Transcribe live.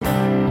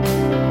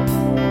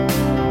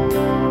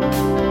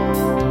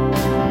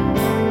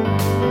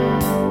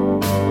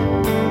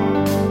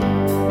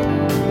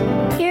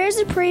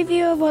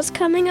what's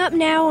coming up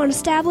now on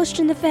Established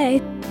in the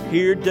Faith.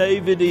 Here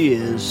David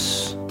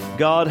is.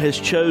 God has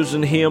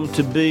chosen him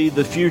to be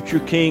the future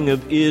king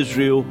of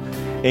Israel,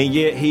 and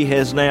yet he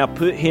has now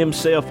put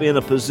himself in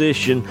a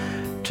position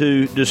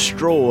to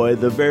destroy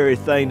the very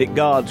thing that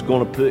God's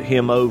going to put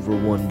him over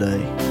one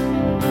day.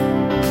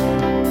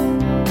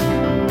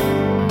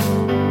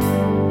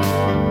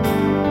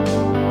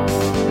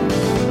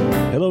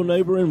 Hello,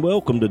 neighbor, and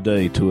welcome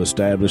today to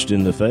Established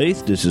in the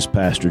Faith. This is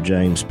Pastor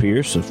James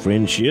Pierce of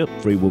Friendship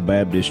Free Will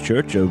Baptist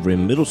Church over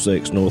in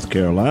Middlesex, North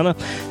Carolina,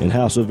 and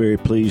how so very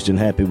pleased and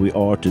happy we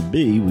are to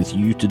be with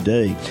you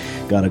today.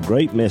 Got a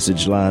great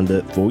message lined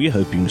up for you.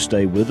 Hope you can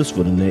stay with us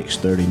for the next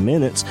 30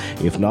 minutes.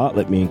 If not,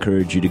 let me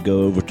encourage you to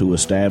go over to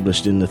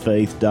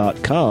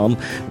establishedinthefaith.com.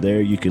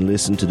 There you can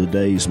listen to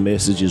today's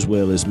message as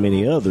well as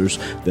many others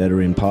that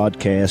are in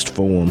podcast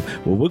form.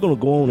 Well, we're going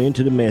to go on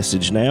into the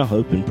message now.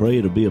 Hope and pray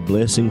it'll be a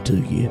blessing to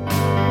you. If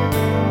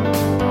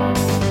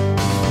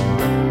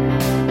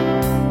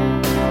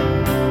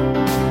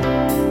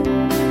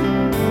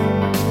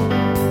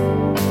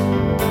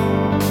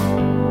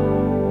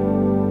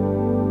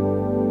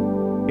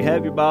you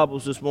have your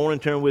Bibles this morning,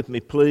 turn with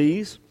me,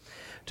 please,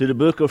 to the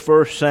book of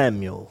 1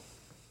 Samuel.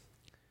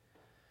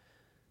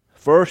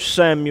 1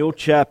 Samuel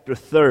chapter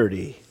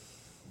 30.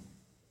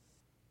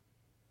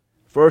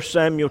 1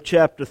 Samuel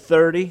chapter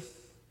 30,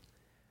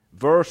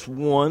 verse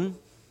 1.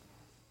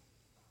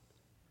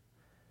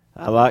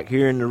 I like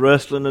hearing the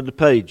rustling of the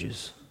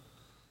pages.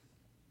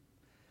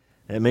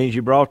 That means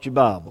you brought your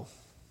Bible.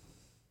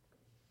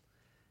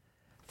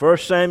 1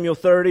 Samuel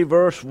 30,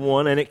 verse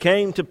 1, And it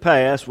came to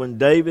pass, when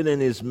David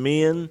and his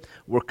men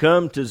were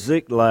come to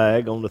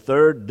Ziklag on the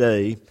third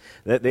day,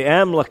 that the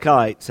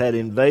Amalekites had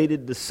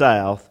invaded the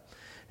south,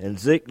 and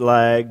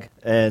Ziklag,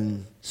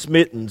 and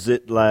smitten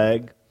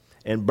Ziklag,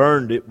 and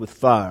burned it with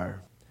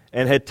fire,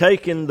 and had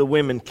taken the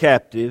women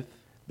captive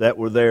that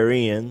were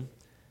therein.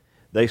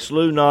 They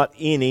slew not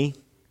any,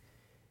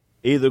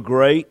 either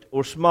great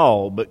or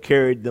small, but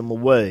carried them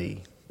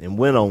away, and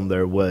went on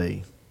their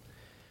way.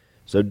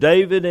 So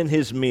David and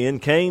his men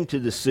came to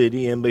the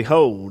city, and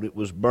behold, it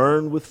was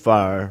burned with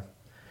fire,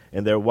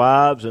 and their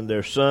wives and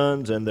their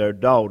sons and their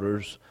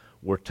daughters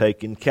were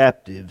taken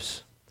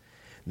captives.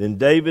 Then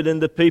David and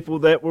the people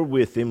that were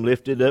with him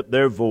lifted up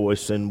their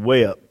voice and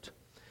wept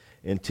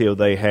until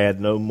they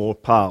had no more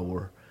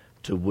power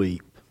to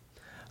weep.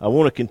 I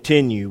want to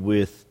continue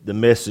with the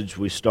message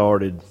we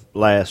started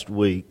last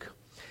week.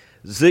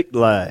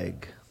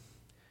 Ziklag,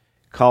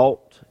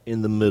 caught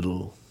in the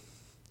middle.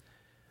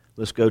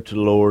 Let's go to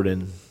the Lord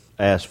and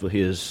ask for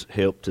His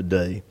help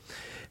today.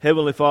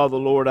 Heavenly Father,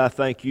 Lord, I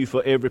thank You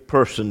for every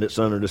person that's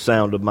under the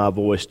sound of my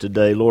voice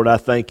today. Lord, I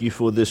thank You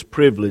for this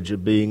privilege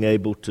of being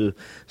able to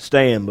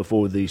stand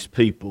before these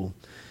people.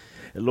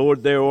 And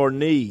Lord, there are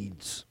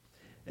needs,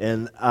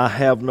 and I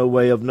have no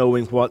way of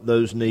knowing what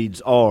those needs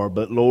are,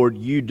 but Lord,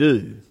 You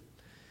do.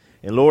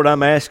 And Lord,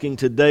 I'm asking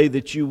today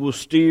that You will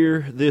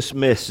steer this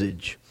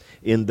message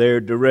in their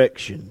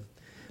direction.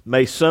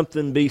 May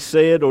something be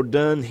said or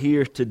done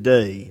here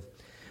today,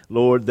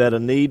 Lord, that a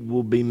need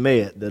will be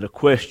met, that a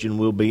question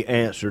will be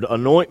answered.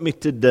 Anoint me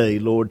today,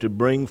 Lord, to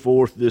bring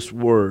forth this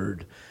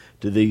word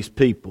to these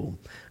people.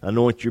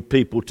 Anoint Your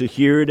people to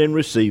hear it and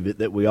receive it,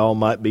 that we all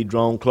might be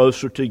drawn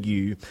closer to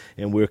You,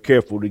 and we're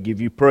careful to give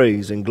You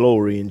praise and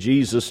glory in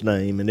Jesus'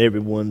 name. And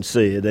everyone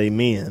said,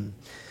 amen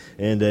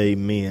and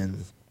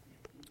amen.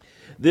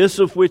 This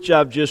of which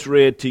I've just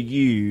read to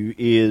you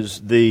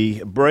is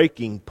the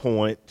breaking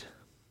point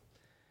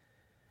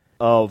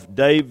of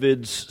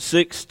David's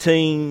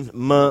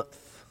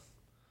 16-month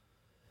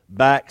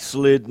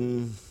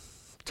backslidden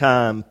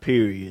time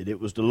period. It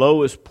was the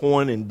lowest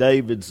point in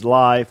David's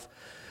life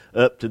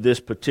up to this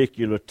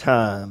particular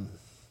time,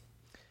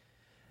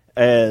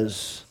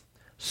 as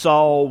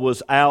Saul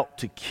was out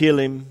to kill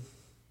him,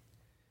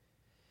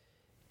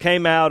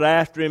 came out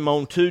after him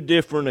on two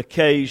different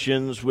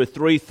occasions with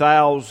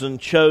 3,000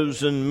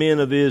 chosen men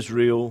of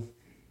Israel.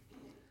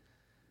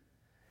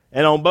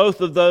 And on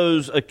both of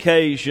those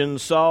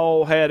occasions,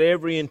 Saul had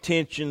every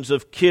intentions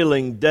of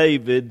killing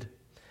David,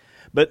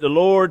 but the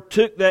Lord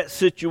took that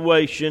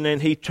situation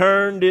and He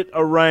turned it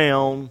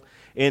around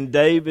in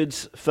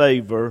David's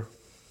favor.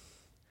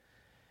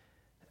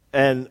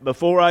 And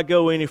before I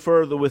go any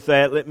further with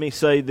that, let me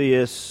say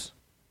this.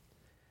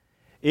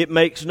 It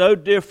makes no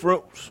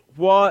difference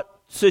what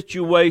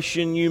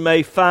situation you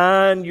may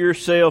find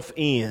yourself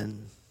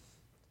in.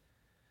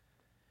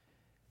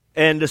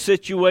 And the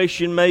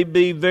situation may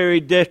be very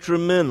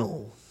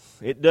detrimental.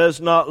 It does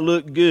not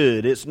look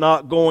good. It's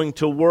not going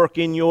to work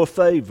in your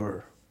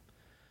favor.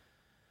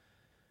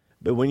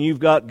 But when you've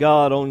got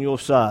God on your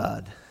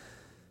side,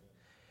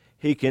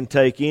 He can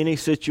take any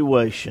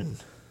situation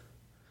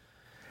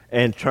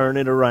and turn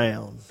it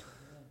around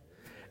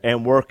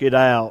and work it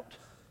out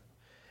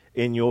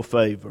in your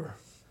favor.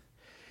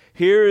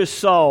 Here is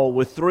Saul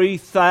with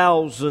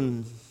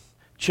 3,000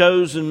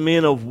 chosen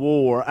men of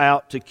war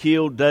out to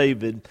kill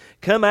David,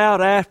 come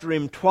out after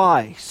him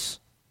twice.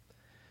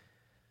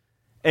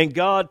 And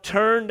God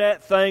turned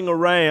that thing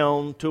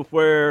around to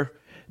where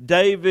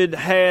David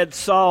had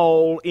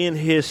Saul in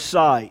his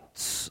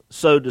sights,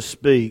 so to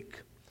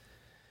speak.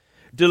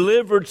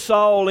 Delivered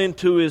Saul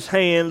into his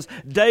hands.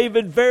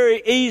 David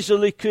very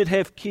easily could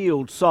have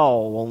killed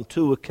Saul on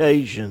 2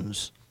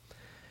 occasions,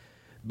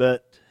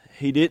 but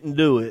he didn't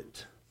do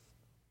it.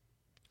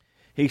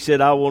 He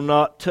said, I will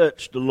not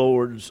touch the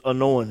Lord's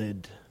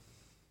anointed.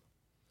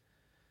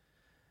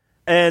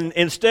 And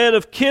instead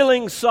of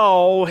killing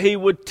Saul, he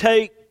would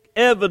take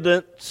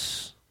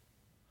evidence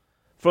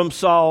from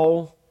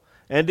Saul,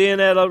 and then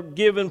at a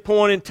given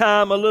point in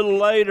time, a little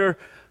later,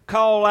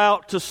 call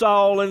out to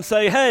Saul and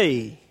say,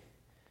 hey,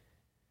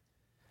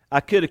 I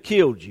could have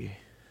killed you.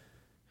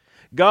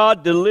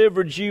 God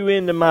delivered you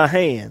into my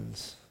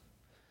hands,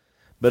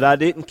 but I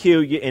didn't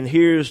kill you, and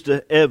here's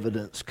the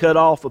evidence. Cut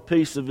off a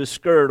piece of his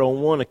skirt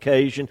on one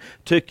occasion,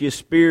 took his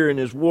spear and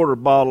his water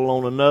bottle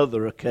on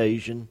another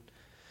occasion.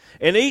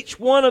 And each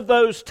one of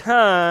those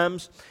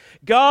times,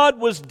 God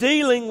was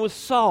dealing with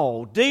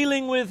Saul,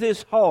 dealing with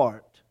his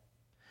heart,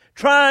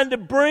 trying to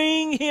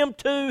bring him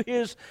to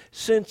his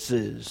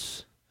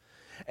senses.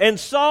 And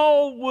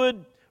Saul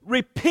would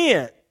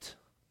repent,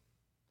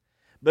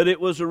 but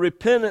it was a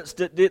repentance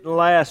that didn't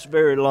last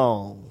very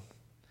long.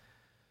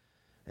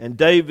 And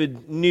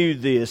David knew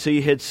this.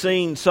 He had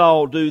seen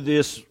Saul do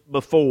this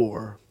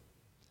before.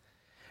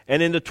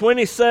 And in the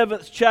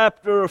 27th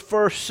chapter of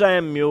 1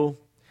 Samuel,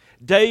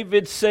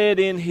 David said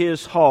in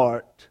his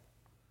heart,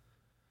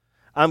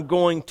 I'm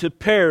going to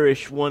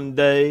perish one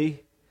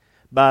day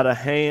by the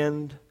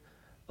hand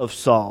of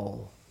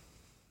Saul.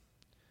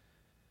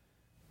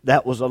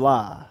 That was a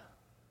lie.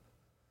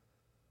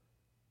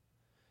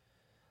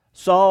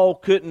 Saul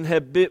couldn't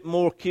have bit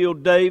more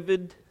killed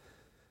David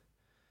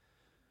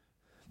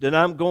than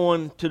I'm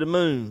going to the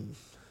moon.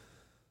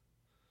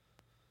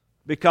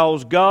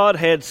 Because God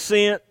had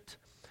sent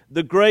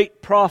the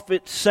great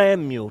prophet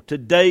Samuel to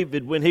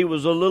David when he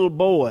was a little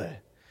boy.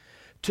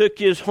 Took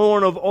his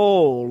horn of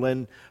oil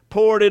and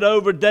poured it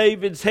over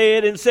David's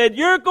head and said,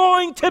 you're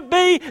going to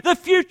be the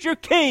future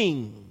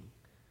king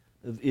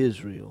of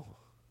Israel.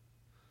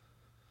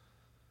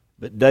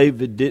 But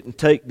David didn't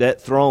take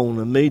that throne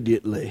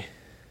immediately.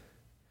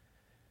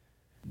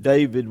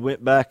 David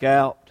went back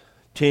out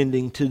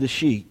tending to the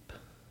sheep.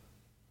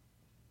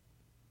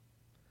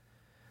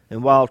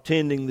 And while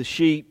tending the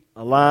sheep,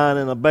 a lion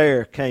and a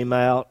bear came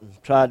out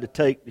and tried to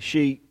take the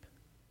sheep.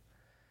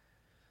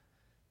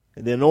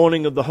 And the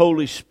anointing of the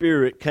Holy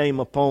Spirit came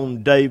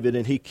upon David,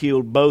 and he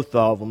killed both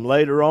of them.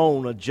 Later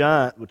on, a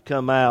giant would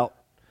come out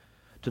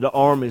to the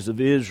armies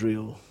of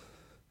Israel.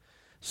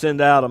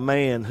 Send out a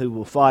man who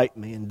will fight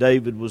me. And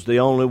David was the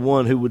only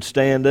one who would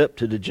stand up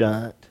to the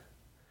giant.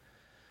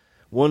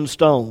 One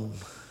stone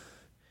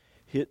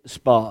hit the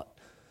spot.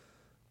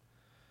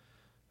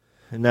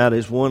 And now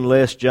there's one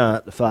less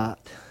giant to fight.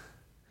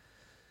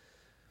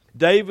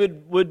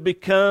 David would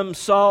become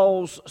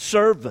Saul's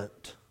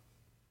servant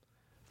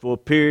for a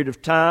period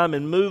of time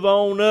and move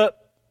on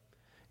up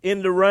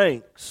in the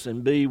ranks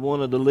and be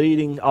one of the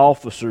leading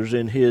officers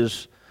in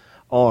his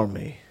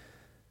army.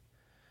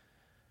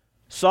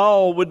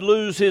 Saul would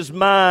lose his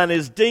mind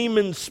as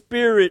demon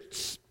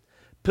spirits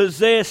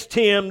possessed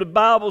him. The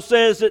Bible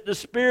says that the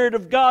Spirit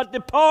of God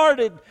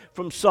departed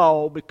from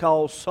Saul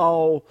because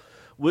Saul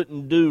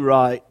wouldn't do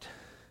right.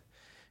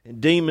 And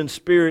demon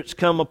spirits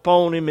come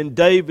upon him, and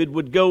David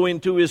would go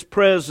into his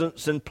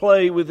presence and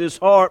play with his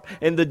harp,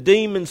 and the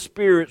demon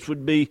spirits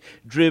would be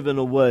driven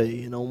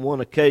away. And on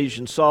one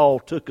occasion, Saul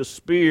took a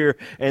spear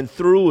and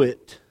threw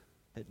it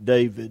at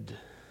David,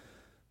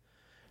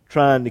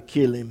 trying to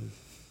kill him.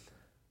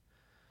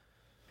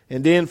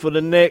 And then for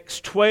the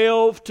next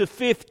 12 to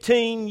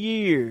 15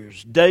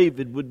 years,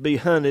 David would be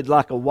hunted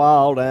like a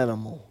wild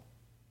animal.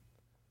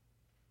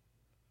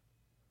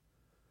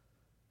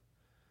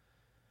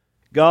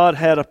 God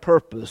had a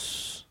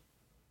purpose.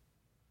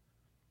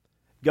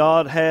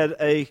 God had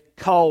a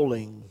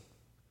calling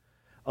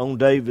on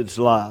David's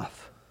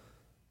life.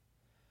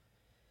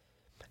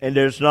 And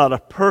there's not a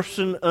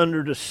person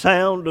under the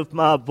sound of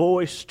my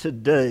voice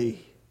today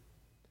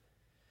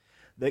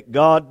that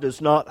God does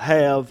not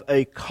have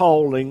a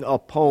calling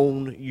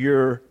upon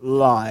your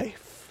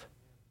life.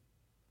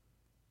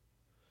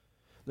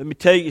 Let me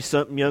tell you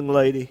something, young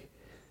lady.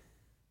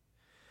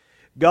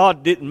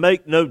 God didn't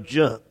make no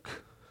junk.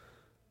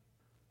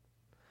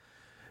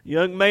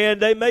 Young man,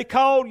 they may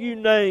call you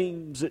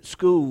names at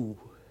school,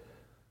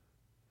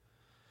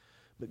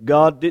 but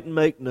God didn't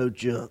make no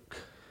junk.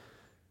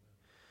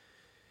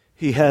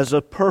 He has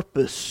a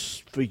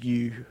purpose for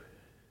you.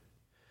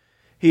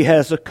 He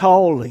has a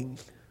calling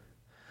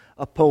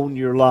upon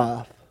your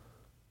life.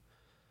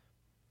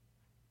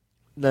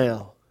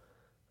 Now,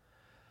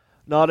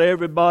 not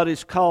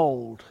everybody's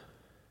called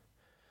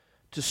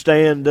to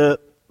stand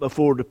up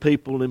before the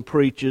people and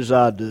preach as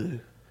I do.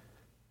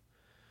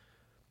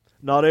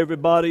 Not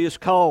everybody is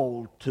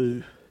called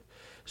to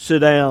sit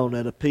down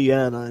at a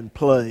piano and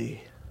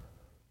play.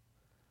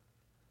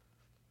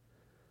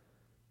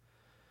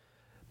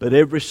 But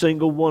every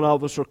single one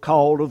of us are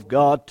called of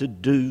God to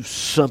do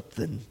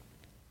something.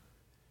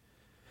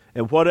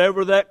 And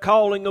whatever that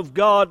calling of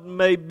God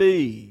may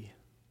be,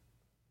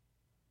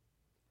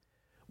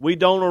 we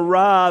don't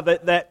arrive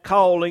at that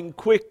calling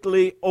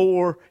quickly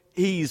or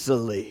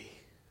easily.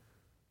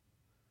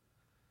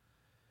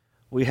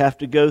 We have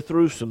to go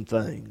through some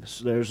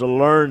things. There's a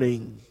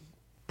learning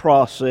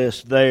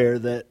process there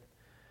that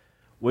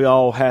we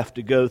all have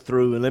to go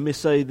through. And let me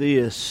say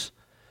this,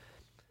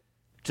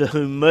 to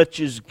whom much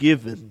is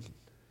given,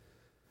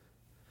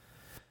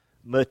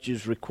 much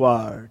is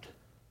required.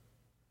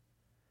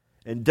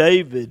 And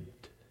David,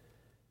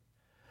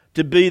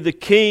 to be the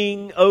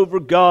king over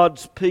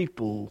God's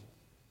people,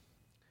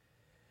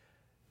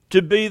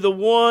 to be the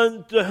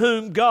one to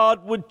whom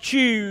God would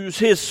choose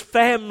His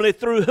family,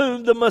 through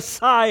whom the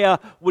Messiah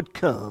would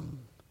come,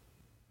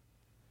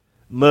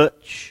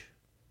 much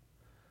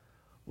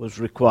was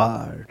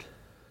required.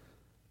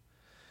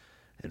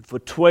 And for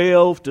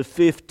 12 to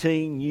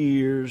 15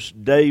 years,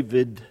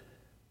 David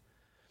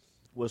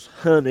was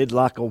hunted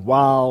like a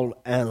wild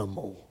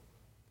animal,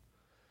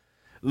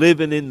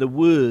 living in the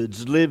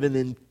woods, living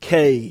in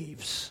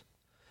caves,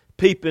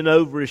 peeping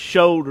over his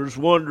shoulders,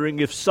 wondering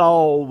if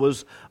Saul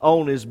was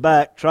on his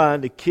back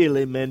trying to kill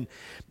him. And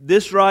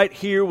this right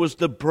here was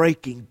the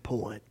breaking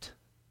point.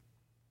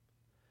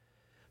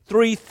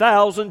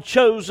 3,000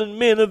 chosen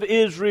men of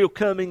Israel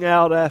coming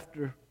out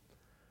after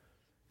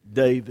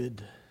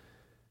David.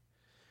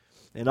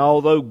 And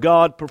although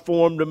God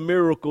performed a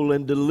miracle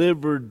and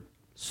delivered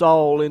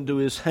Saul into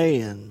his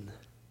hand,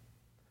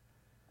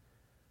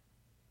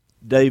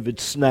 David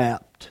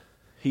snapped.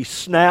 He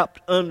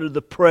snapped under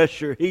the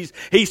pressure.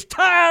 He's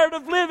tired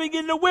of living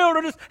in the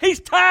wilderness. He's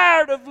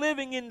tired of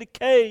living in the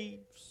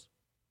caves.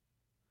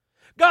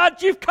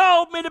 God, you've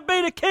called me to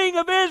be the king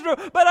of Israel,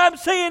 but I'm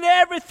seeing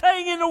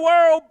everything in the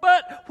world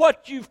but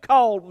what you've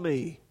called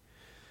me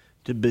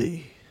to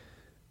be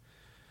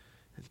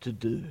and to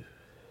do.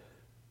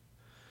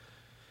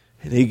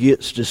 And he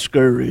gets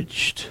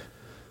discouraged.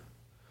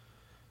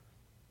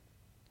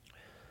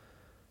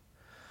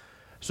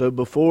 So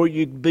before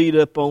you beat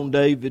up on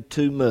David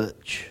too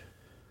much,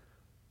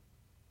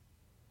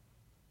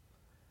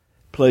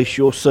 place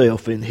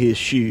yourself in his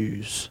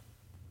shoes.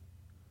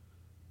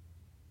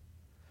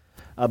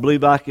 I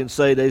believe I can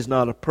say there's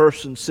not a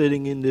person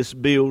sitting in this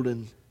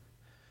building,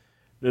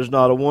 there's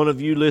not a one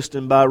of you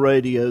listening by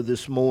radio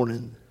this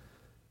morning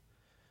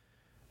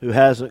who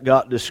hasn't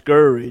got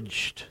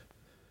discouraged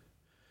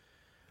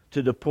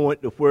to the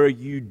point of where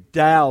you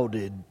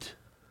doubted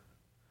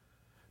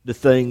the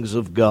things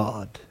of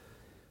God.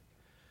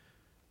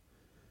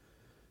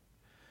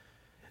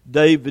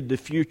 David, the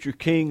future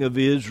king of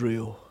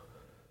Israel,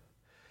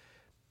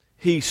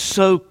 he's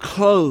so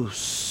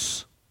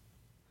close,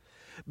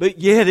 but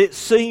yet it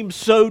seems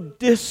so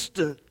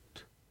distant.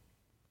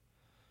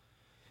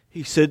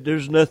 He said,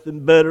 there's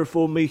nothing better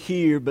for me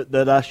here but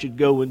that I should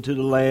go into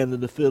the land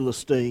of the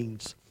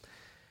Philistines.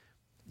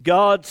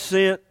 God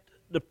sent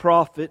the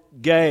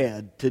prophet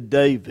Gad to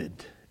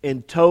David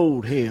and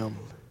told him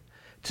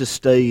to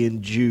stay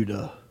in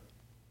Judah.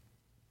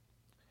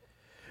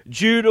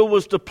 Judah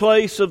was the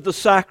place of the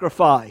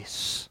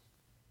sacrifice.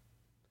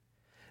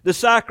 The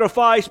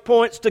sacrifice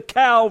points to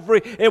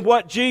Calvary and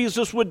what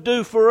Jesus would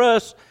do for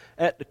us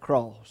at the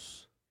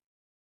cross.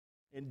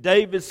 And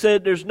David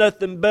said, there's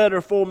nothing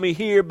better for me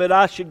here, but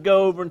I should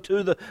go over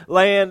into the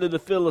land of the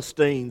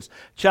Philistines.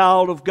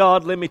 Child of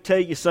God, let me tell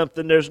you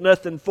something. There's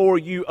nothing for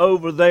you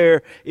over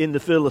there in the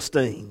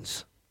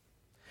Philistines.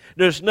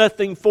 There's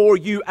nothing for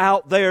you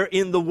out there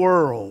in the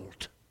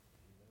world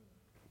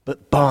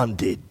but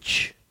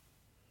bondage.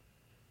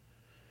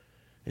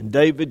 And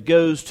David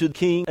goes to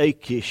King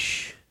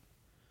Achish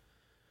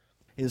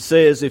and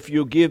says, if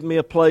you'll give me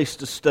a place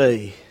to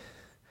stay,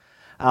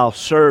 I'll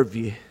serve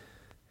you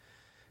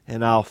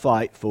and I'll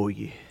fight for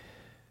you.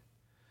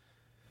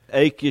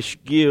 Achish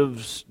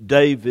gives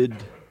David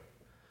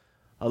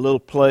a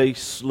little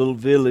place, a little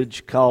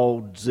village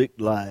called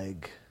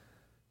Ziklag.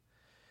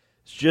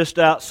 It's just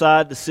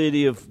outside the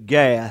city of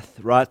Gath,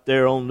 right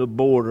there on the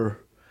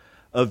border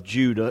of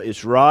Judah.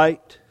 It's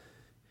right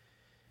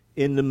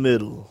in the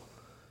middle.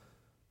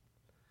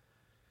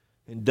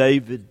 And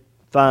David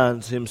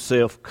finds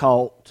himself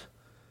caught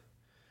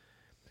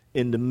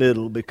in the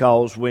middle,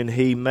 because when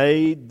he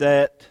made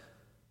that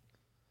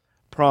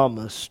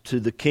promise to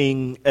the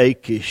king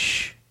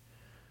Achish,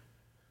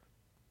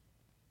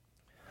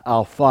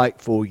 I'll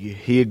fight for you,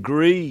 he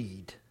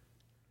agreed,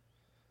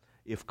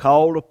 if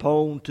called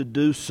upon to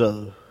do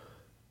so,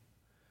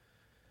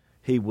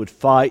 he would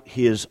fight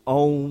his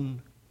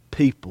own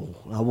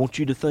people. I want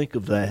you to think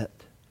of that.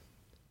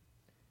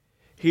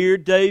 Here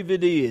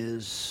David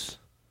is.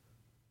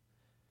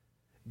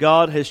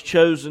 God has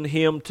chosen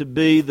him to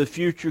be the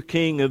future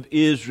king of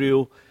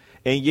Israel,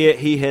 and yet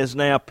he has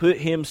now put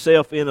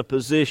himself in a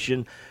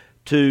position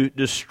to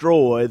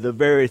destroy the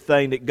very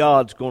thing that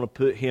God's going to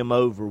put him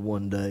over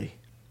one day.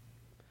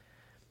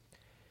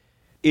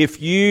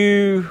 If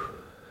you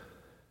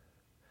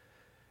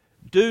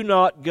do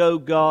not go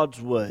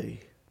God's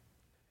way,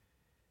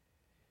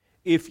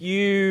 if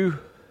you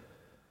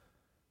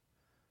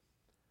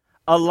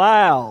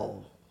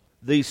allow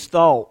these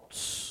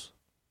thoughts,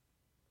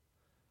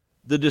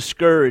 the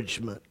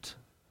discouragement,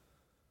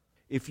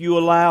 if you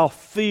allow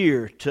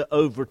fear to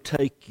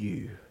overtake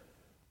you,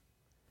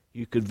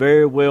 you could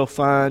very well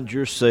find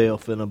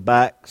yourself in a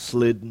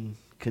backslidden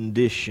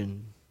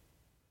condition,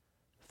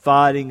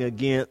 fighting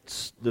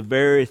against the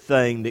very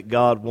thing that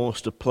God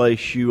wants to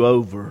place you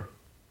over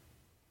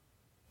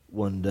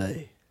one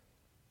day.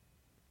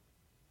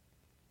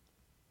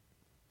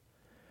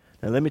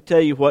 Now let me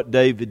tell you what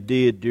David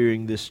did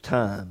during this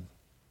time.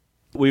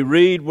 We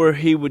read where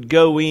he would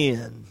go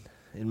in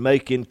and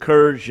make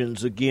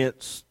incursions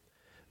against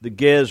the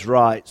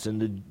Gezrites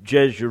and the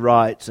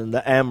Jezreelites and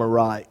the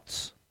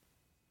Amorites.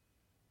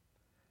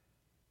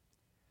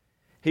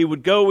 He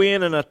would go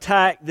in and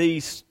attack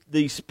these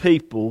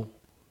people,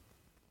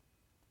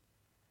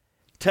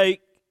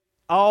 take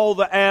all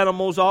the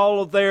animals,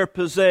 all of their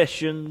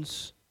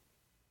possessions,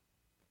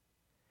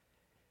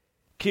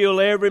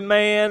 kill every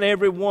man,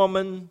 every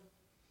woman,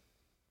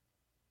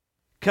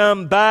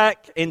 come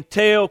back and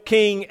tell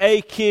King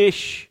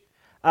Achish,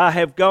 I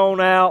have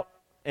gone out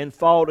and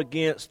fought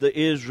against the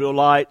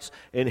Israelites,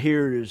 and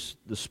here is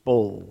the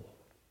spoil.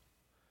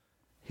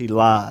 He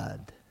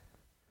lied.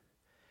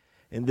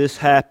 And this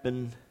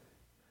happened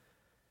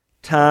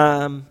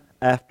time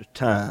after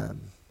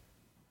time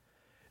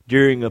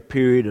during a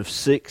period of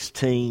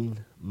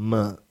 16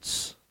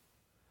 months.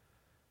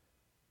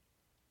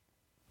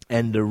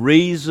 And the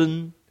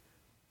reason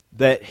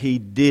that he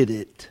did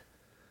it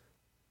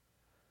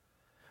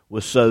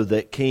was so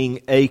that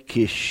King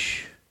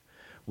Achish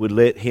would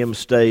let him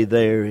stay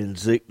there in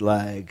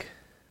Ziklag.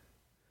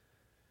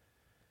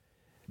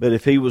 But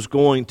if he was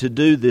going to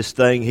do this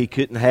thing, he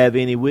couldn't have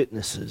any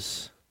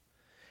witnesses.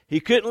 He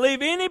couldn't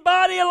leave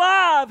anybody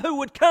alive who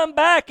would come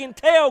back and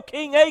tell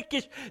King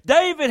Achish,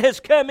 David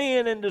has come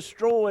in and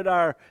destroyed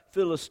our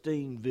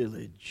Philistine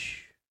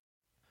village.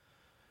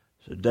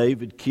 So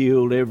David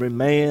killed every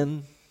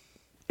man,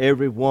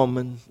 every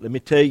woman. Let me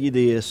tell you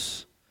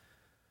this.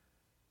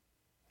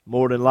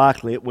 More than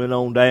likely it went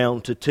on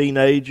down to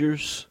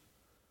teenagers.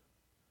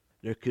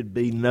 There could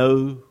be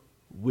no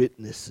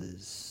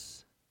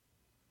witnesses.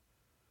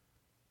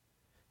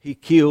 He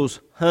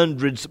kills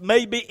hundreds,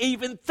 maybe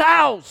even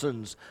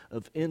thousands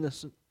of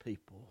innocent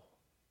people.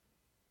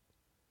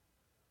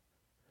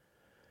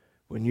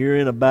 When you're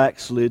in a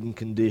backslidden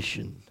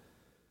condition,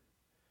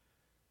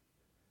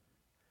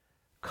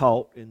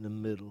 caught in the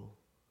middle,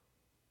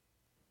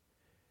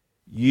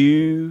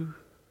 you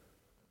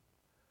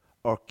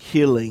are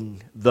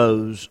killing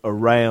those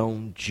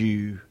around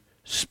you,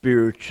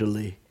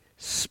 spiritually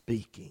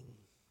speaking.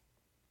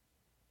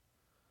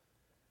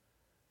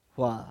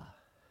 Why?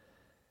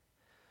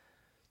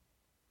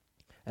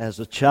 As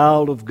a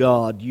child of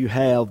God, you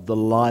have the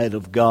light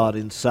of God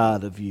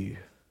inside of you.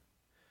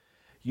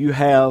 You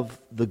have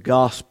the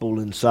gospel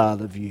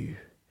inside of you.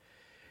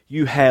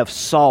 You have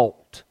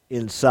salt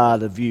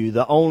inside of you.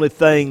 The only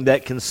thing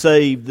that can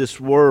save this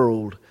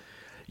world,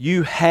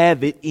 you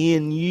have it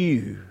in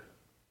you.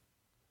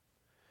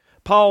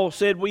 Paul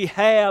said we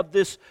have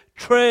this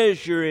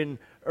treasure in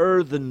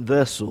earthen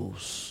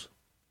vessels.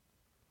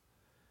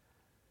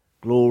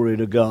 Glory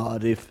to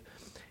God.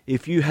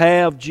 If you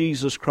have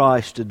Jesus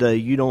Christ today,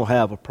 you don't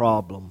have a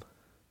problem.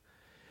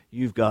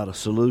 You've got a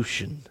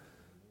solution.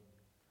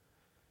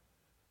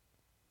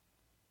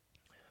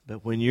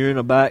 But when you're in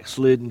a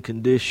backslidden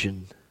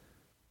condition,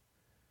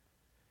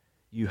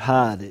 you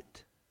hide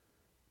it.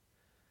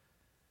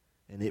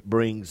 And it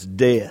brings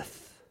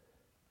death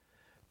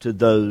to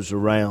those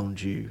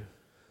around you.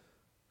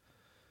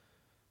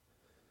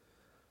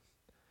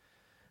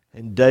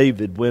 And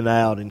David went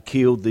out and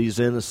killed these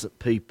innocent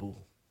people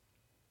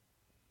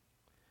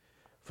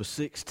for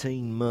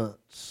 16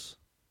 months.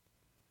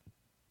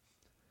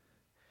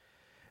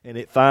 And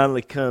it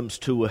finally comes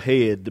to a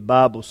head. The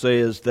Bible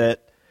says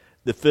that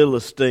the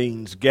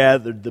Philistines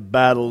gathered the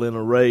battle in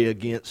array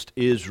against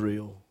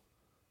Israel.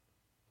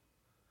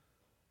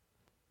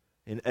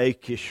 And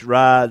Achish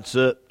rides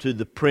up to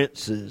the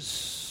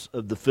princes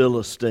of the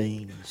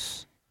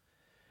Philistines.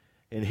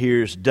 And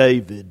here's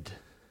David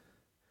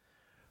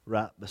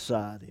right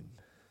beside him.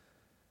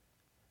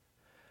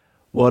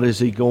 What is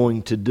he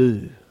going to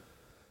do?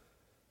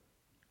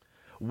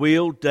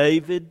 Will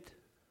David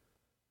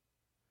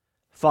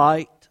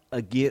fight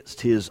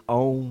against his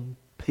own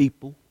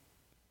people?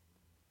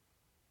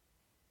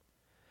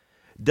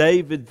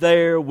 David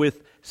there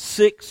with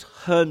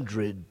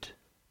 600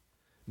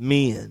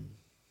 men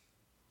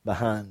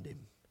behind him.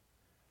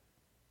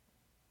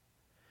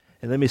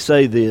 And let me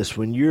say this,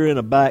 when you're in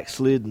a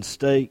backslidden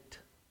state,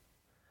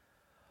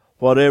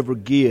 whatever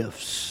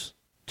gifts,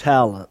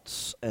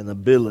 talents, and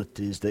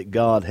abilities that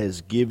God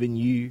has given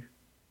you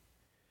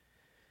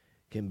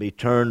can be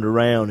turned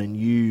around and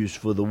used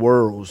for the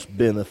world's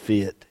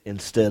benefit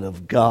instead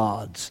of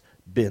God's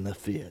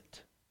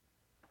benefit.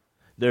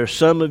 There are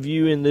some of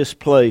you in this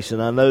place,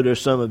 and I know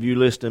there's some of you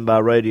listening by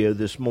radio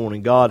this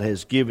morning. God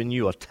has given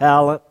you a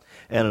talent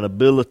and an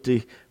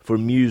ability for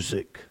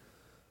music.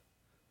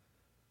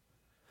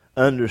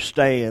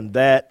 understand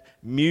that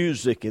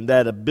music and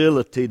that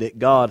ability that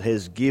God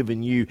has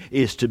given you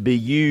is to be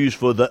used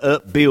for the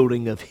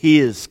upbuilding of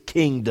His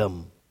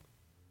kingdom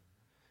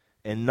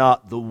and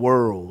not the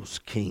world's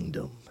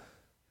kingdom.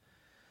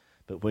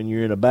 But when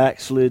you're in a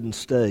backslidden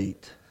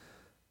state,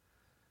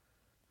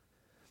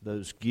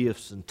 those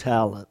gifts and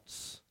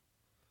talents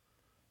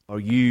are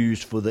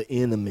used for the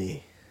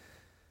enemy.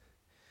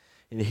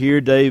 And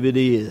here David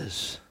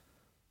is.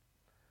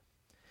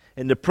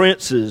 And the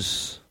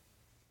princes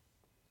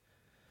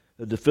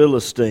of the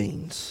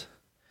Philistines,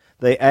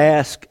 they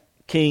ask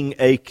King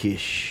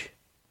Achish,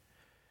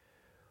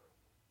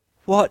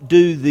 "What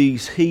do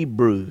these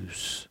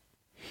Hebrews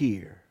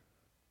here?"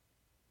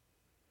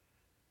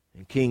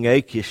 And King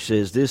Achish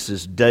says, "This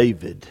is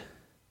David.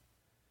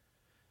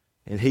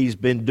 And he's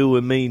been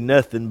doing me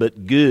nothing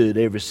but good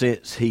ever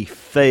since he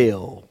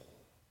fell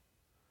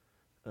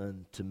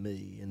unto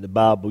me." And the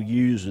Bible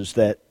uses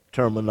that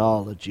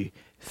terminology,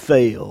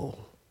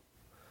 fell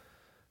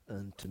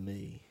unto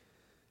me.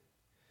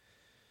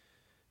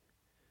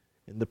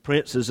 And the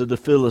princes of the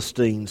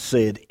Philistines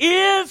said,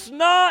 "Is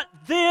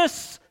not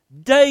this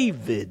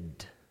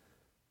David,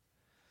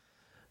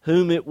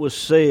 whom it was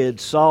said,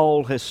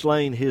 Saul has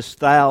slain his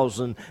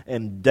 1,000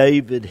 and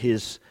David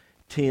his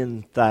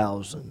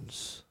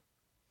 10,000s?"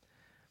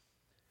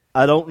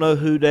 I don't know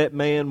who that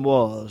man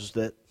was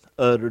that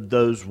uttered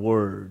those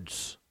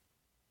words,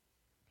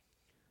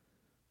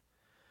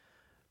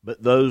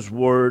 but those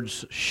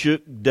words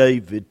shook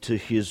David to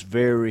his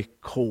very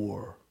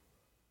core,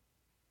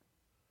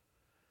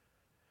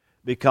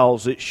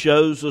 because it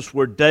shows us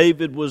where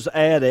David was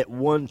at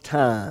one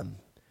time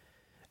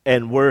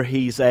and where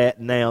he's at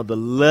now, the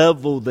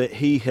level that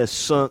he has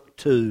sunk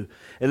to.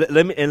 And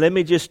let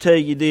me just tell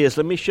you this.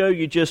 Let me show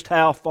you just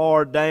how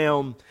far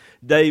down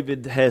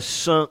David has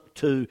sunk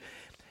to.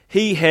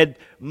 He had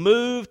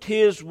moved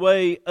his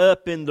way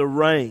up in the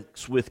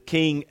ranks with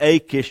King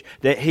Achish,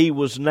 that he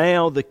was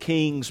now the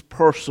king's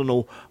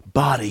personal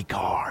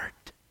bodyguard.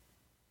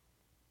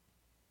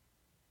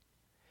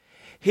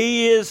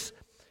 He is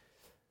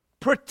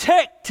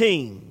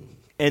protecting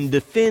and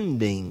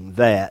defending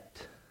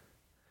that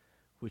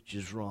which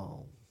is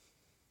wrong.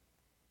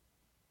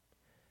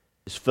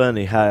 It's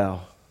funny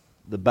how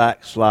the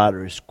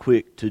backslider is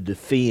quick to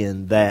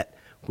defend that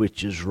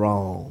which is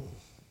wrong.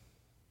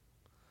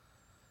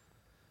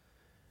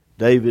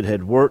 David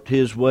had worked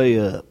his way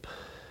up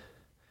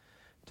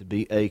to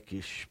be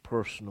Achish's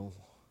personal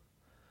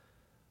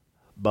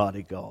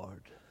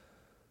bodyguard.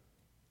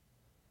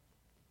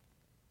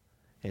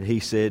 And he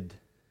said,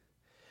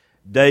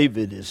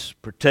 "David is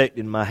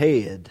protecting my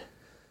head."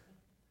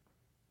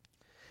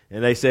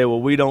 And they said,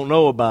 "Well, we don't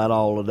know about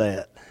all of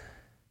that.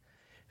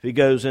 If he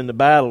goes into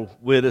battle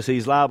with us,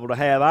 he's liable to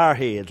have our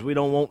heads. We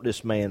don't want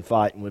this man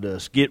fighting with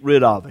us. Get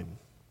rid of him.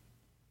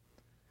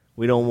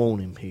 We don't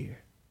want him here."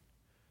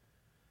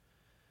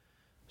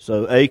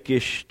 So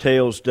Achish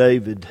tells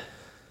David,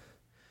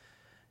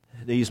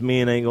 "These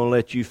men ain't going to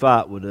let you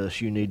fight with us.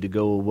 You need to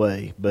go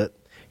away." But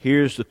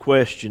here's the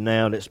question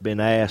now that's been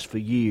asked for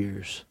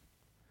years.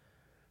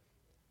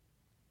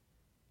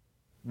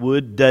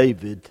 Would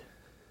David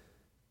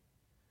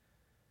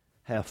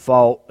have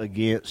fought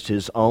against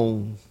his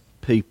own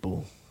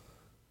people?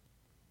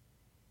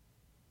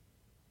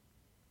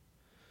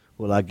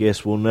 Well, I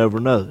guess we'll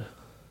never know,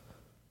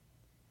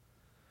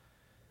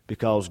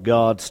 because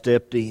God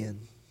stepped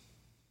in.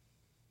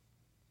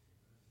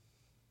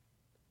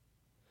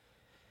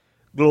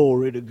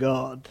 Glory to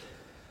God.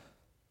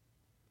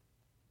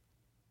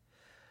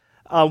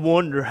 I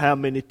wonder how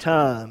many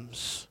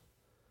times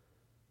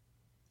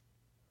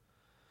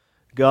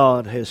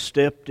God has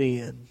stepped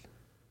in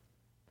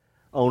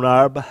on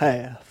our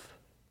behalf.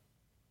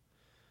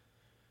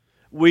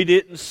 We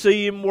didn't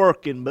see Him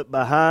working, but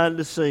behind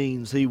the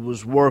scenes He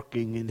was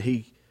working, and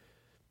He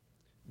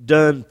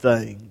done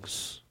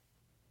things.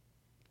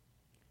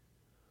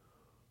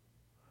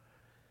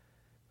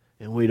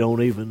 And we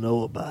don't even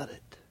know about it.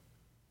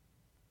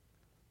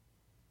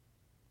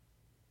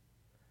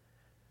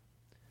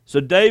 So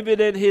David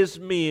and his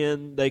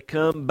men, they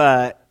come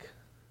back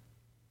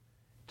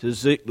to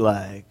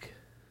Ziklag.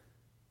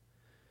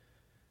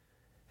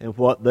 And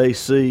what they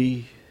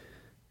see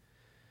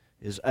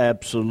is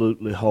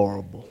absolutely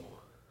horrible.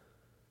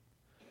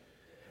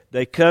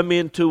 They come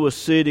into a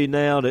city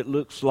now that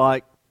looks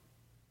like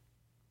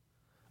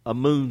a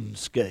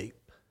moonscape.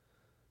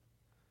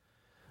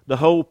 The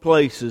whole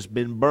place has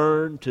been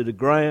burned to the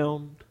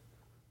ground.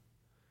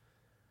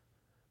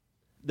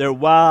 Their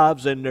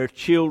wives and their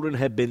children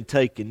have been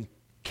taken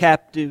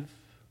captive.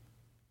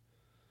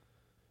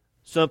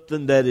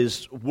 Something that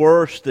is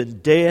worse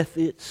than death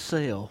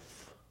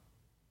itself.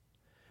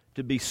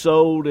 To be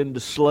sold into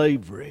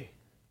slavery.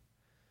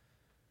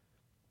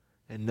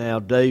 And now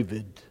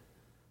David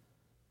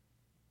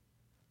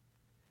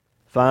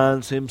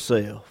finds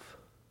himself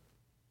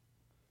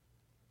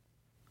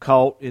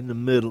caught in the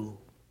middle.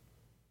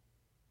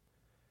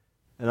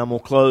 And I'm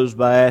going to close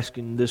by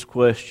asking this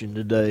question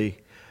today.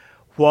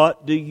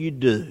 What do you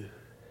do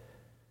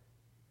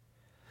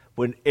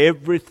when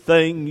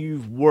everything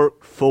you've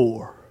worked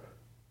for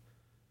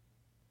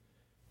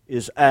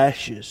is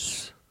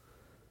ashes,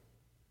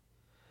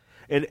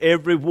 and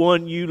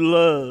everyone you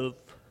love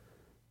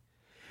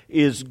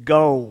is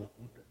gone,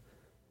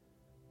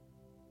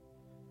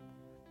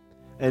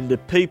 and the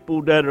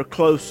people that are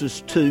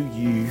closest to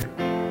you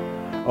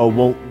are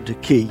wanting to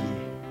kill you.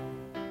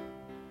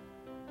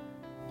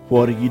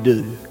 What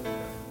do?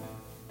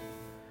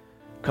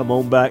 Come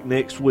on back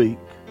next week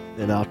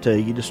and I'll tell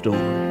you the story.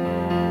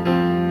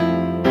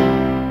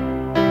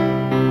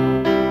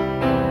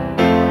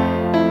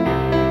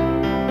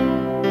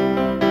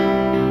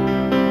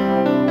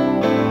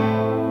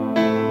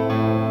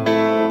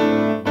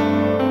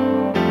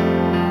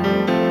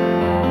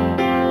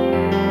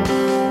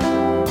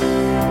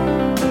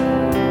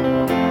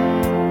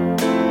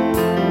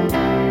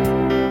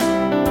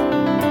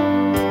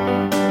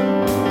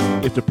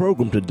 If the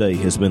program today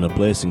has been a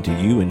blessing to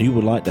you and you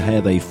would like to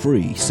have a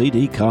free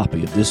CD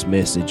copy of this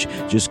message,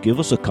 just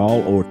give us a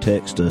call or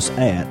text us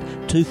at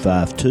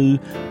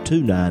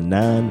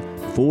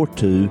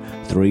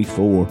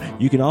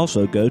 252-299-4234. You can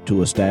also go to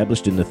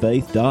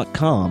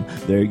establishedinthefaith.com.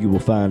 There you will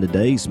find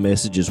today's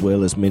message as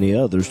well as many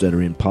others that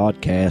are in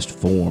podcast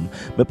form.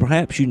 But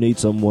perhaps you need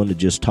someone to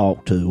just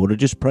talk to or to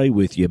just pray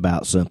with you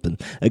about something.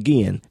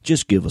 Again,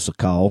 just give us a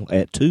call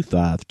at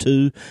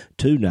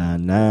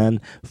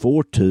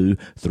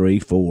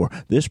 252-299-4234.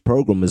 This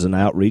program is an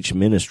outreach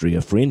ministry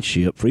of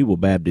Friendship Free Will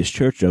Baptist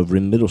Church over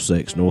in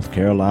Middlesex, North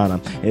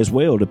Carolina. As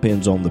well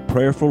depends on the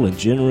prayerful and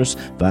generous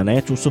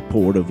financial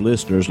support of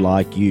listeners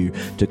like you.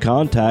 To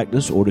contact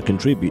us or to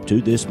contribute to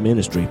this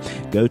ministry,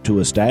 go to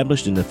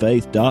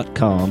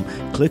establishedinthefaith.com,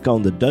 click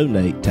on the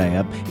Donate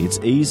tab. It's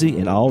easy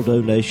and all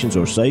donations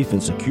are safe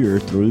and secure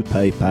through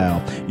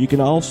PayPal. You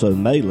can also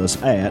mail us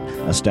at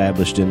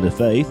Established in the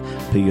Faith,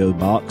 P.O.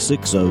 Box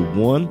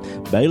 601,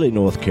 Bailey,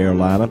 North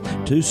Carolina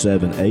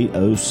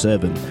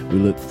 27807. We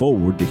look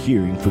forward to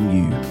hearing from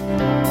you.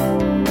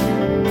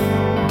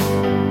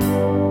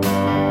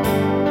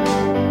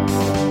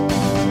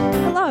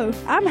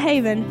 I'm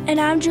Haven. And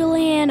I'm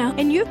Juliana.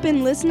 And you've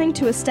been listening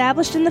to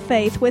Established in the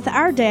Faith with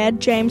our dad,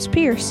 James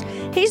Pierce.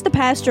 He's the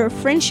pastor of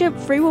Friendship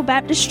Free Will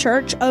Baptist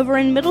Church over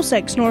in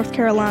Middlesex, North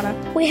Carolina.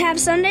 We have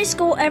Sunday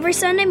school every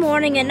Sunday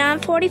morning at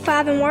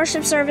 9:45 and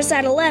worship service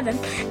at 11,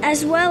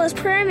 as well as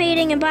prayer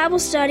meeting and Bible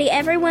study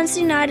every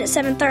Wednesday night at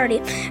 7:30.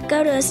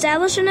 Go to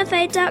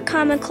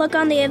establishedinthefaith.com and click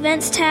on the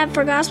events tab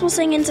for gospel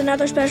singings and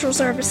other special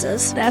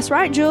services. That's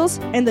right, Jules.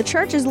 And the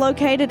church is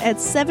located at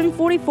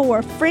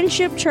 744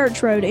 Friendship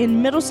Church Road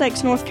in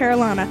Middlesex, North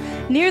Carolina,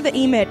 near the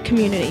EMED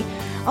community.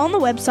 On the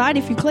website,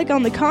 if you click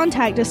on the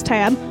Contact Us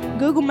tab,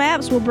 Google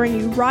Maps will bring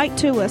you right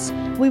to us.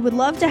 We would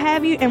love to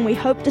have you, and we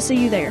hope to see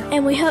you there.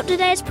 And we hope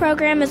today's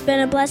program has been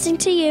a blessing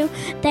to you.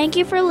 Thank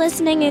you for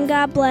listening, and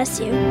God bless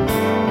you.